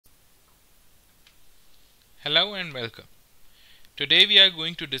Hello and welcome. Today we are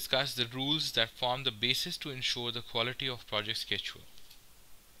going to discuss the rules that form the basis to ensure the quality of project schedule.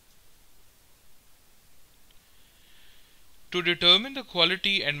 To determine the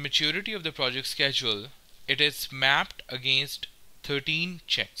quality and maturity of the project schedule, it is mapped against 13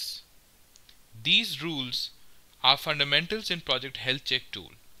 checks. These rules are fundamentals in Project Health Check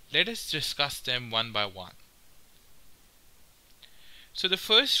tool. Let us discuss them one by one. So the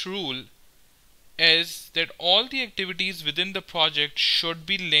first rule is that all the activities within the project should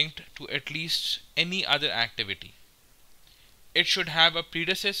be linked to at least any other activity. It should have a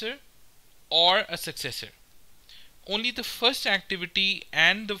predecessor or a successor. Only the first activity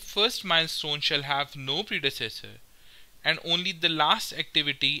and the first milestone shall have no predecessor, and only the last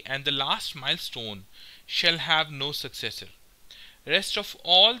activity and the last milestone shall have no successor. Rest of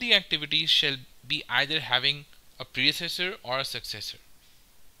all the activities shall be either having a predecessor or a successor.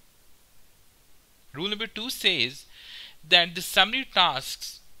 Rule number 2 says that the summary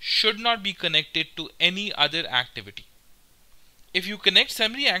tasks should not be connected to any other activity. If you connect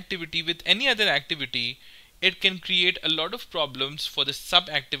summary activity with any other activity, it can create a lot of problems for the sub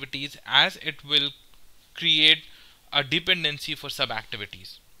activities, as it will create a dependency for sub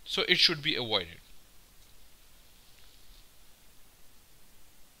activities. So it should be avoided.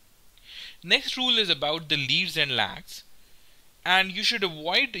 Next rule is about the leads and lags, and you should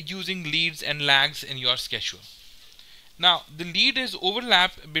avoid using leads and lags in your schedule. Now, the lead is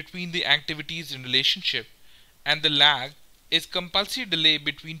overlap between the activities in relationship, and the lag is compulsory delay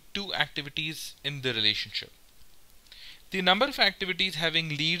between two activities in the relationship. The number of activities having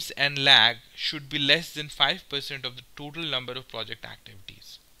leads and lag should be less than 5% of the total number of project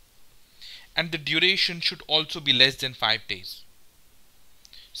activities, and the duration should also be less than 5 days.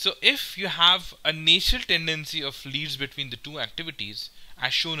 So if you have a natural tendency of leads between the two activities,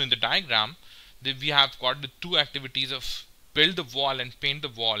 as shown in the diagram, that we have got the two activities of build the wall and paint the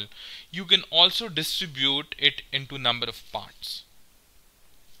wall, you can also distribute it into number of parts,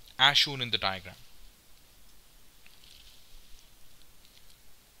 as shown in the diagram.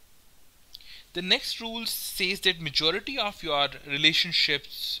 The next rule says that majority of your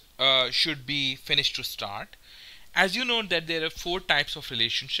relationships should be finish to start. As you know that there are 4 types of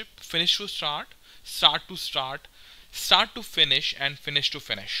relationship: finish to start, start to start, start to finish, and finish to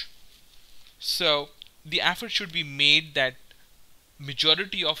finish. So the effort should be made that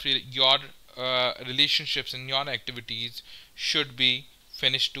majority of your relationships and your activities should be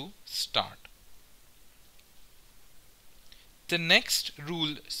finish to start. The next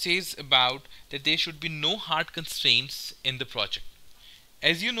rule says about that there should be no hard constraints in the project.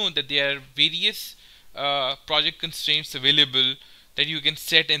 As you know that there are various project constraints available that you can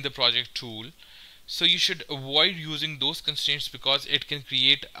set in the project tool. So you should avoid using those constraints because it can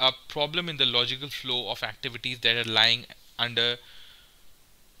create a problem in the logical flow of activities that are lying under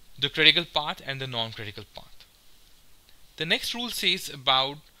the critical path and the non-critical path. The next rule says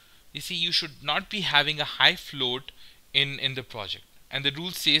about, you should not be having a high float in the project, and the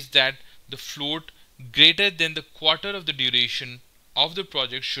rule says that the float greater than the quarter of the duration of the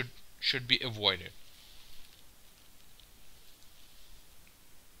project should be avoided.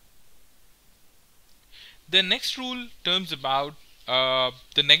 The next rule terms about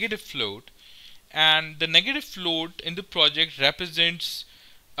the negative float, and the negative float in the project represents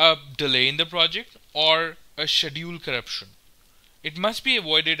a delay in the project or a schedule corruption. It must be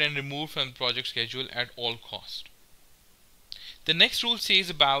avoided and removed from the project schedule at all cost. The next rule says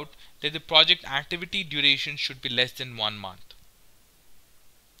about that the project activity duration should be less than 1 month.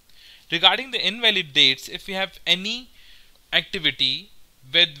 Regarding the invalid dates, if we have any activity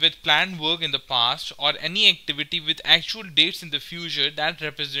with planned work in the past or any activity with actual dates in the future, that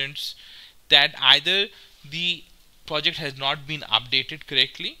represents that either the project has not been updated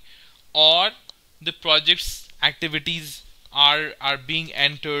correctly or the project's activities are being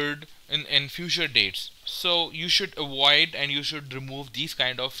entered in future dates. So you should avoid and you should remove these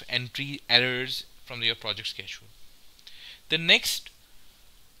kind of entry errors from your project schedule. The next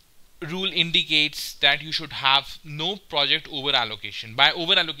rule indicates that you should have no project over allocation. By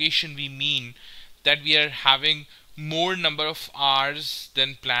over allocation we mean that we are having more number of hours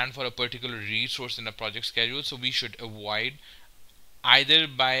than planned for a particular resource in a project schedule. So we should avoid either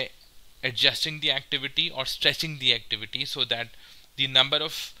by adjusting the activity or stretching the activity so that the number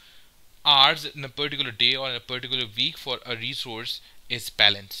of hours in a particular day or in a particular week for a resource is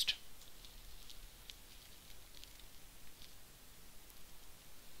balanced.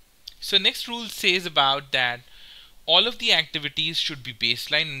 So next rule says about that all of the activities should be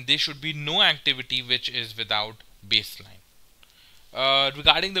baseline and there should be no activity which is without baseline.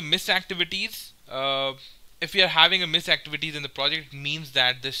 Regarding the missed activities, if we are having a missed activities in the project, it means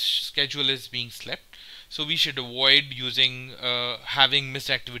that this schedule is being slept. So we should avoid using having missed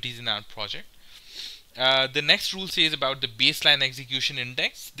activities in our project. The next rule says about the baseline execution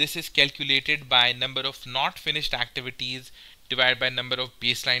index. This is calculated by number of not finished activities divided by number of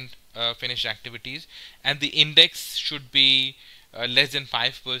baseline finished activities, and the index should be less than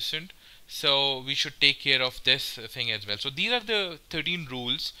 5%. So we should take care of this thing as well. So these are the 13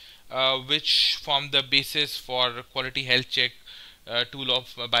 rules which form the basis for quality health check tool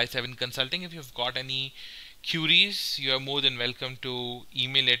of by7 Consulting. If you've got any queries, you are more than welcome to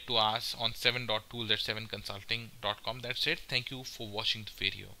email it to us on 7.tools@7consulting.com. That's it. Thank you for watching the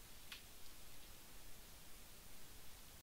video.